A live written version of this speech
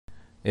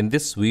In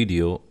this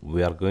video,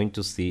 we are going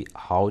to see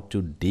how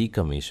to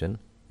decommission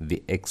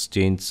the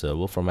Exchange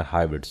server from a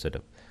hybrid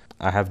setup.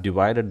 I have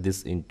divided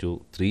this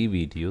into 3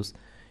 videos.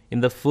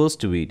 In the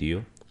first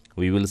video,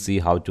 we will see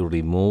how to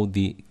remove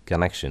the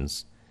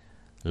connections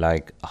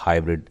like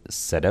hybrid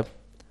setup,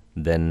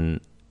 then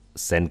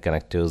send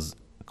connectors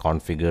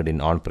configured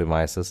in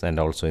on-premises and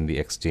also in the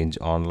Exchange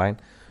Online.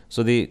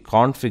 So the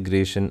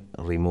configuration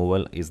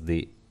removal is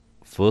the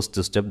first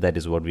step. That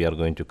is what we are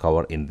going to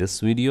cover in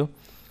this video.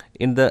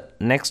 In the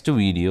next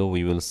video,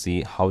 we will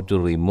see how to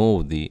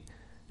remove the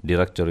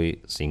directory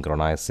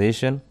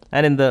synchronization,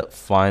 and in the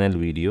final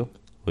video,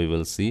 we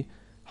will see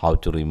how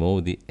to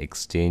remove the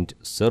Exchange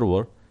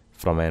server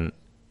from an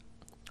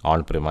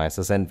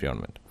on-premises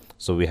environment.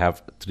 So we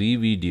have 3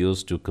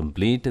 videos to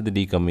complete the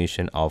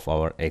decommission of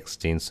our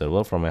Exchange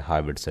server from a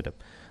hybrid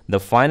setup. The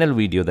final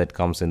video that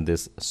comes in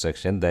this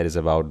section, that is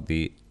about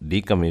the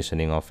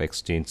decommissioning of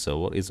Exchange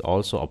server, is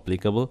also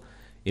applicable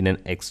in an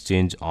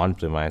Exchange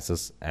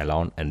on-premises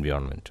alone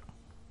environment.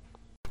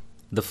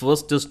 The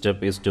first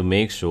step is to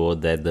make sure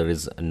that there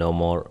is no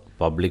more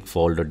public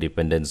folder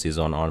dependencies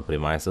on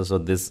on-premises. So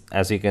this,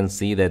 as you can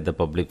see, that the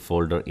public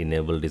folder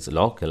enabled is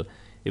local.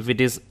 If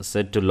it is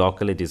set to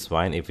local, it is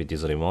fine. If it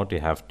is remote, you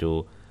have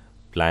to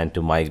plan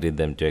to migrate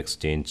them to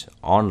Exchange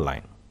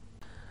Online.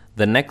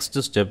 The next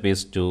step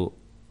is to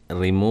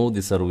remove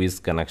the service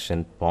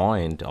connection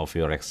point of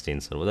your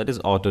Exchange server. That is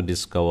auto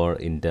discover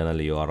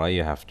internal URI.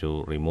 You have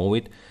to remove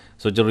it.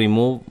 So to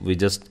remove, we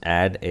just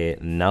add a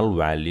null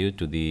value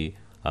to the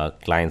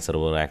client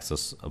server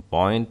access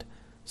point.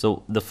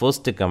 So the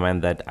first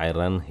command that I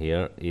run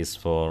here is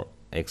for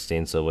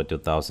Exchange server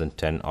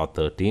 2010 or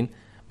 13.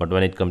 But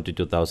when it comes to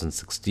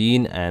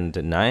 2016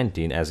 and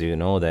 19, as you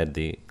know that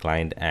the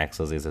client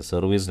access is a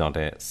service, not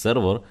a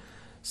server.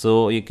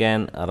 So you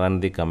can run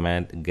the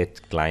command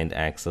get client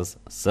access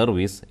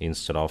service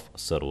instead of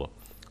server.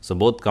 So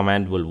both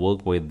command will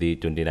work with the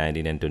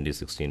 2019 and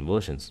 2016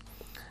 versions.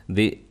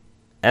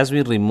 As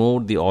we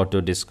remove the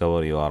auto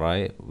discover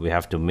URI, we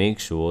have to make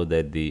sure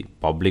that the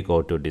public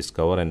auto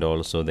discover and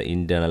also the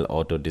internal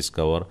auto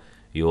discover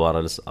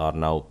URLs are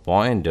now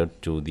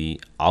pointed to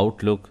the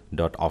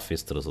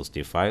outlook.office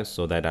 365.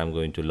 So that I'm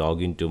going to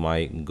log into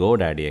my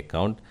GoDaddy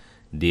account,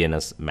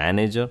 DNS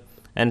manager,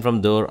 and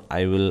from there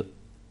I will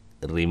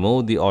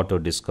remove the auto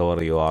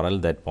discover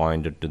URL that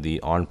pointed to the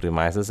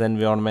on-premises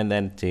environment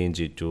and change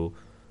it to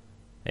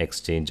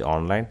Exchange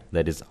Online,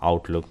 that is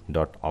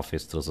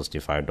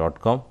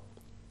outlook.office365.com,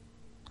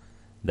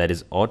 that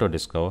is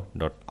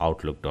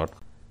autodiscover.outlook.com.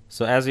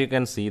 So as you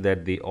can see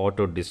that the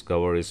auto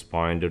discover is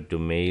pointed to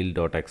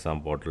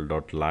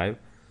mail.examportal.live.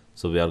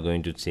 So we are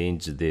going to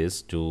change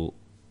this to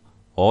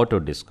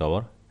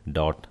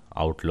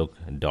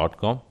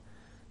autodiscover.outlook.com.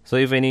 So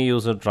if any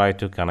user try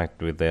to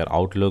connect with their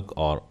Outlook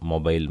or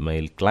mobile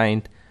mail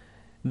client,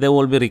 they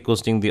will be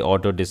requesting the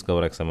auto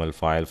discover XML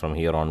file from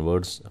here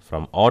onwards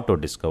from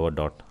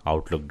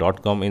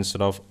autodiscover.outlook.com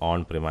instead of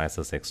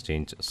on-premises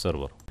Exchange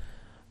server.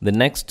 The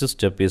next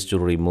step is to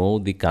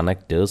remove the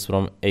connectors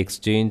from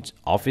Exchange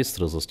Office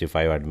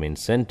 365 Admin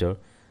Center.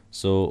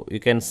 So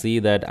you can see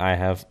that I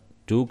have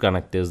 2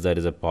 connectors that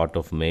is a part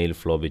of mail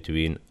flow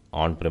between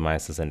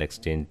on-premises and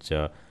Exchange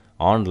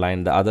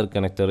Online. The other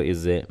connector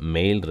is a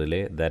mail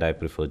relay that I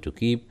prefer to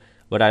keep,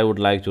 but I would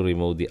like to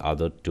remove the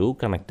other 2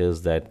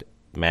 connectors that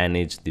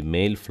manage the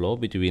mail flow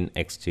between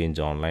Exchange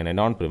Online and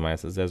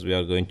on-premises. As we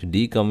are going to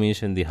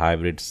decommission the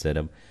hybrid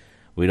setup,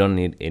 we don't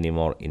need any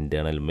more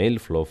internal mail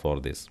flow for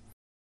this.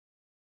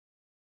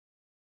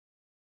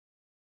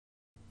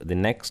 The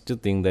next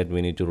thing that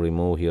we need to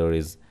remove here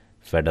is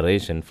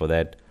federation. For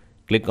that,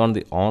 click on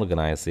the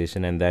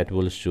organization and that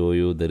will show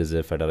you there is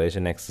a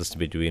federation exists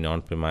between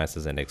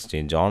on-premises and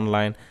Exchange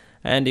Online,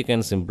 and you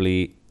can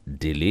simply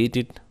delete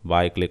it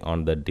by click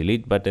on the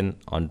delete button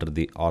under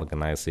the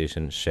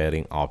organization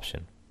sharing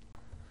option.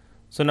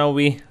 So now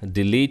we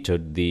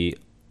deleted the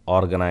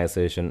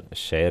organization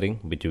sharing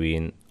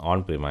between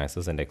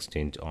on-premises and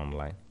Exchange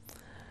Online.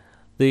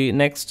 The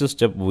next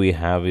step we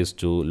have is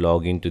to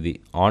log into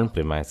the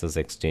on-premises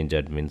Exchange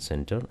Admin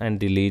Center and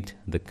delete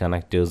the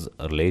connectors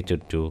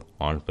related to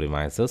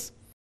on-premises.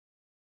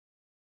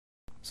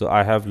 So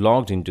I have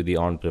logged into the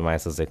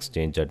on-premises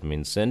Exchange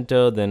Admin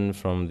Center. Then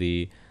from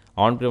the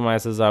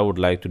on-premises, I would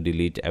like to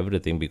delete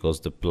everything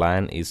because the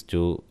plan is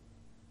to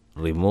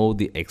remove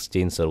the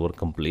Exchange server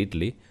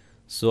completely.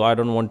 So I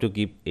don't want to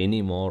keep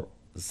any more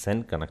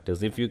send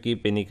connectors. If you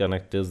keep any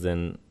connectors,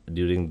 then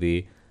during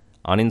the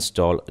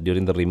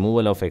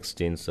removal of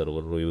Exchange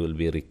server, we will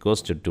be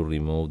requested to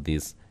remove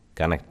these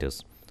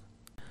connectors.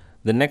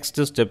 The next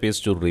step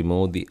is to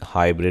remove the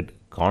hybrid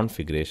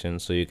configuration.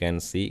 So you can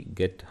see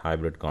get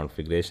hybrid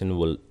configuration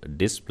will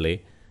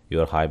display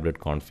your hybrid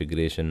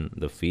configuration,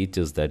 the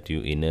features that you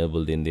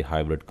enabled in the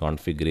hybrid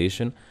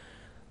configuration.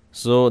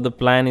 So the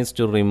plan is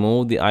to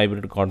remove the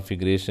hybrid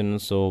configuration.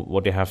 So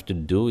what you have to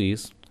do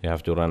is you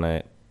have to run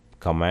a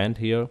command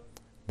here,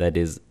 that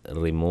is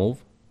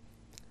remove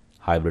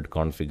hybrid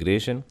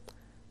configuration.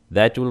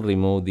 That will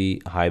remove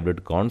the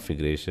hybrid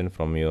configuration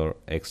from your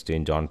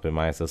Exchange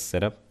on-premises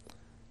setup.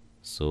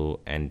 So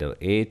enter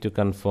A to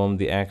confirm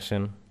the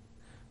action.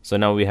 So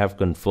now we have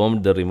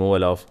confirmed the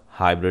removal of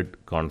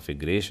hybrid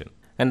configuration.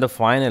 And the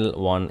final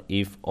one,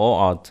 if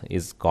OAuth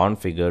is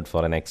configured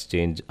for an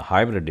Exchange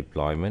hybrid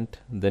deployment,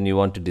 then you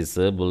want to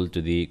disable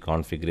to the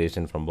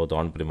configuration from both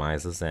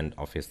on-premises and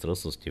Office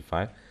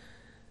 365.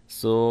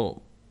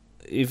 So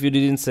if you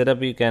didn't set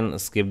up, you can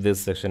skip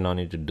this section. No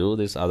need to do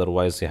this.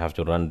 Otherwise, you have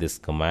to run this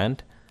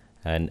command,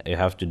 and you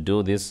have to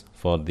do this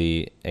for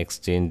the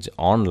Exchange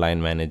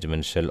Online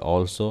Management Shell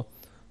also.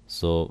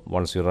 So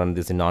once you run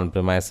this in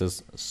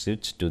on-premises,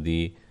 switch to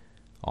the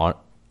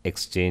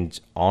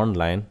Exchange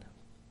Online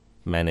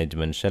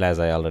Management Shell. As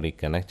I already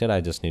connected,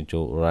 I just need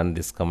to run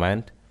this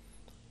command.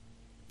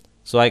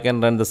 So I can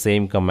run the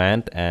same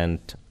command and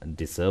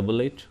disable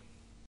it.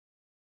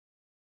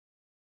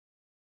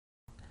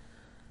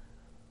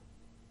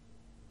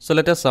 So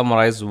let us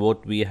summarize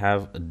what we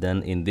have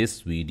done in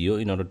this video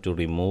in order to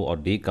remove or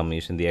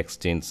decommission the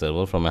Exchange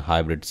server from a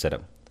hybrid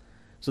setup.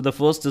 So the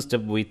first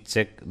step, we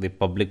check the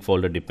public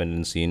folder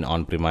dependency in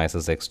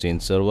on-premises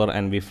Exchange server,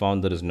 and we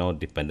found there is no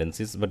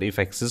dependencies, but if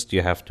exist,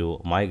 you have to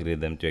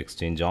migrate them to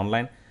Exchange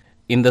Online.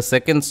 In the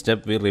second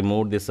step, we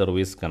removed the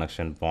service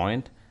connection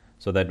point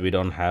so that we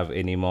don't have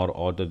any more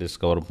auto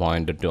discover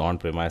pointed to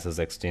on-premises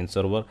Exchange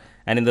server.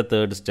 And in the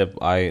third step,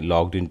 I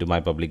logged into my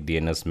public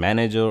DNS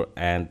manager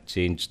and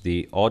changed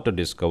the auto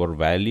discover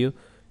value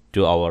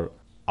to our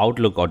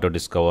Outlook auto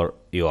discover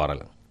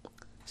URL.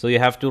 So you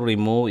have to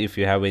remove if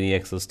you have any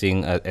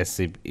existing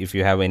if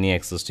you have any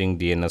existing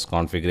DNS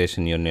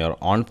configuration in your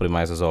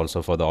on-premises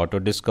also for the auto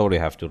discover, you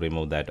have to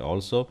remove that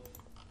also.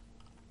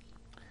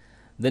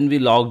 Then we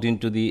logged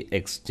into the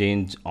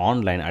Exchange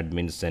Online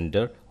Admin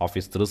Center,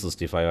 Office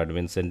 365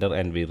 Admin Center,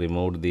 and we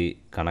removed the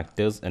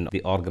connectors and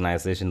the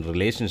organization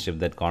relationship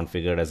that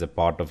configured as a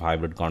part of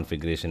hybrid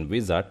configuration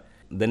wizard.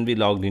 Then we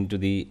logged into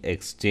the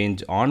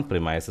Exchange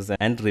on-premises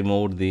and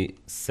removed the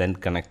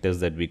send connectors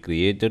that we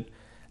created.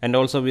 And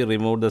also we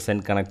removed the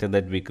send connector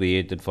that we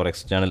created for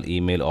external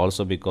email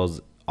also,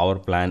 because our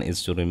plan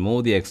is to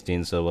remove the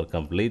Exchange server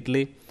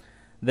completely.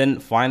 Then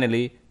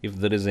finally, if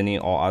there is any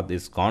OAuth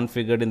is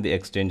configured in the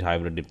Exchange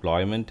hybrid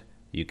deployment,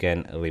 you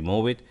can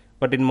remove it.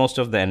 But in most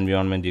of the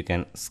environment, you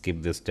can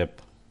skip this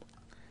step.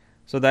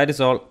 So that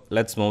is all.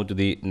 Let's move to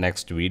the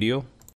next video.